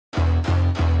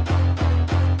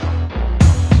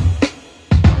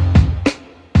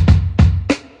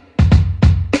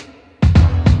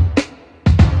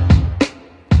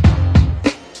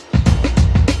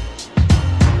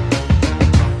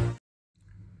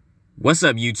What's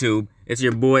up, YouTube? It's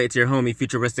your boy, it's your homie,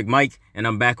 FuturisticMike, and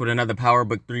I'm back with another Power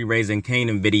Book 3 Raising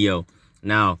Kanan video.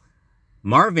 Now,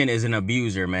 Marvin is an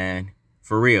abuser, man.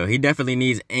 For real. He definitely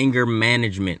needs anger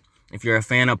management. If you're a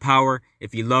fan of power,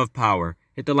 if you love power,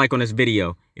 hit the like on this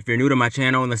video. If you're new to my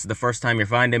channel and this is the first time you're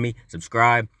finding me,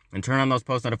 subscribe and turn on those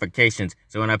post notifications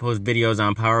so when I post videos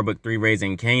on Power Book 3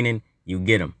 Raising Kanan, you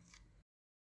get them.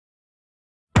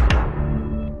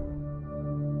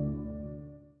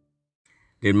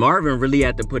 Did Marvin really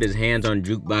have to put his hands on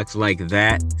Jukebox like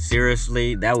that?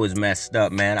 Seriously, that was messed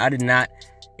up, man. I did not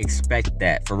expect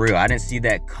that, for real. I didn't see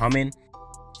that coming.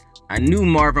 I knew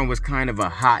Marvin was kind of a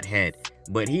hothead,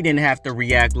 but he didn't have to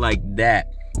react like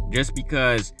that just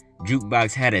because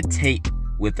Jukebox had a tape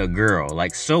with a girl.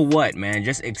 Like, so what, man?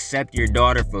 Just accept your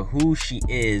daughter for who she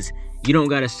is. You don't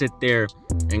gotta sit there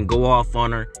and go off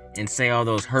on her and say all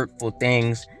those hurtful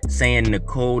things, saying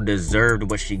Nicole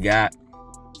deserved what she got.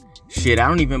 Shit, I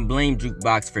don't even blame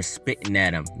Jukebox for spitting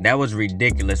at him. That was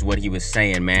ridiculous what he was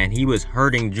saying, man. He was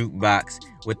hurting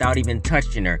Jukebox without even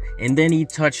touching her. And then he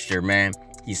touched her, man.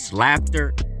 He slapped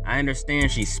her. I understand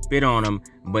she spit on him,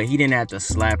 but he didn't have to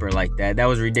slap her like that. That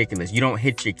was ridiculous. You don't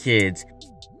hit your kids.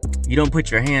 You don't put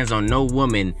your hands on no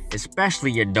woman,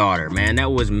 especially your daughter, man.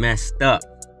 That was messed up.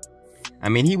 I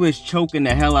mean, he was choking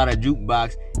the hell out of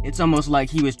Jukebox. It's almost like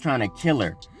he was trying to kill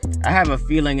her. I have a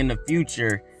feeling in the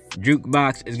future,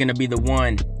 Jukebox is gonna be the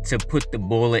one to put the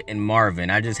bullet in Marvin.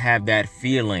 I just have that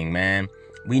feeling, man.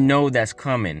 We know that's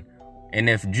coming. And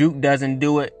if Juke doesn't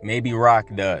do it, maybe Rock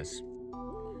does.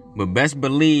 But best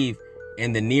believe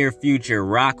in the near future,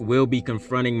 Rock will be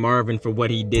confronting Marvin for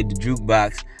what he did to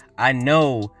Jukebox. I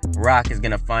know Rock is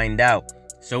gonna find out.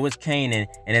 So is Kanan,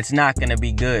 and it's not gonna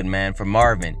be good, man, for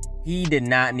Marvin. He did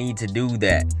not need to do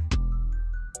that.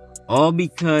 All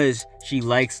because she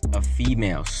likes a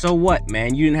female. So what,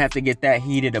 man? You didn't have to get that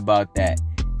heated about that.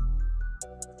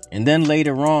 And then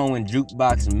later on, when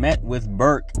Jukebox met with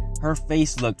Burke, her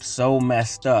face looked so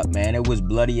messed up, man. It was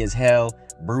bloody as hell,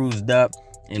 bruised up,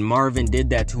 and Marvin did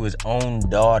that to his own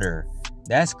daughter.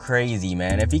 That's crazy,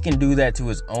 man. If he can do that to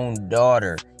his own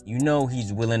daughter, you know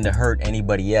he's willing to hurt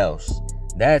anybody else.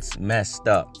 That's messed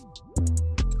up.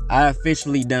 I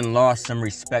officially done lost some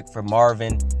respect for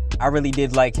Marvin. I really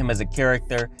did like him as a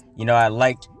character. You know, I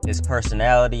liked his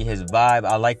personality, his vibe.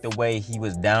 I liked the way he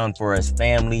was down for his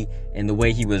family and the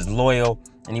way he was loyal.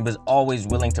 And he was always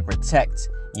willing to protect,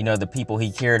 you know, the people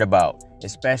he cared about,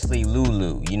 especially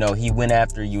Lulu. You know, he went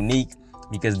after Unique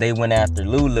because they went after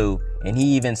Lulu, and he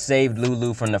even saved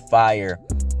Lulu from the fire.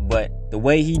 But the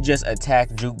way he just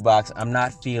attacked Jukebox, I'm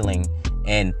not feeling.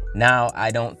 And now I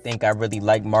don't think I really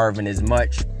like Marvin as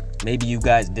much. Maybe you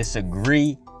guys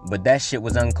disagree, but that shit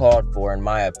was uncalled for in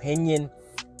my opinion.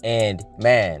 And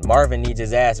man, Marvin needs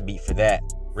his ass beat for that.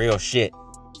 Real shit.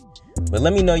 But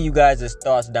let me know you guys'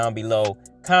 thoughts down below.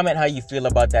 Comment how you feel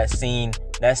about that scene.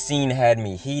 That scene had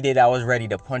me heated. I was ready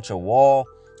to punch a wall.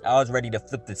 I was ready to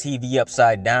flip the TV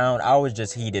upside down. I was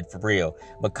just heated for real.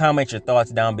 But comment your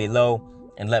thoughts down below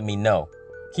and let me know.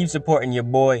 Keep supporting your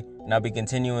boy, and I'll be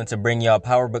continuing to bring y'all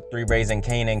Power Book 3 Raising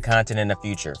Kanan content in the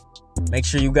future. Make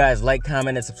sure you guys like,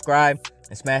 comment, and subscribe,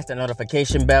 and smash that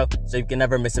notification bell so you can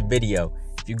never miss a video.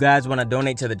 If you guys want to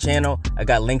donate to the channel, I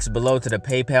got links below to the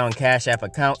PayPal and Cash App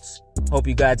accounts. Hope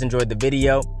you guys enjoyed the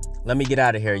video. Let me get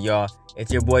out of here, y'all.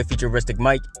 It's your boy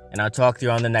FuturisticMike, and I'll talk to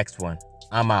you on the next one.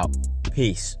 I'm out.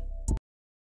 Peace.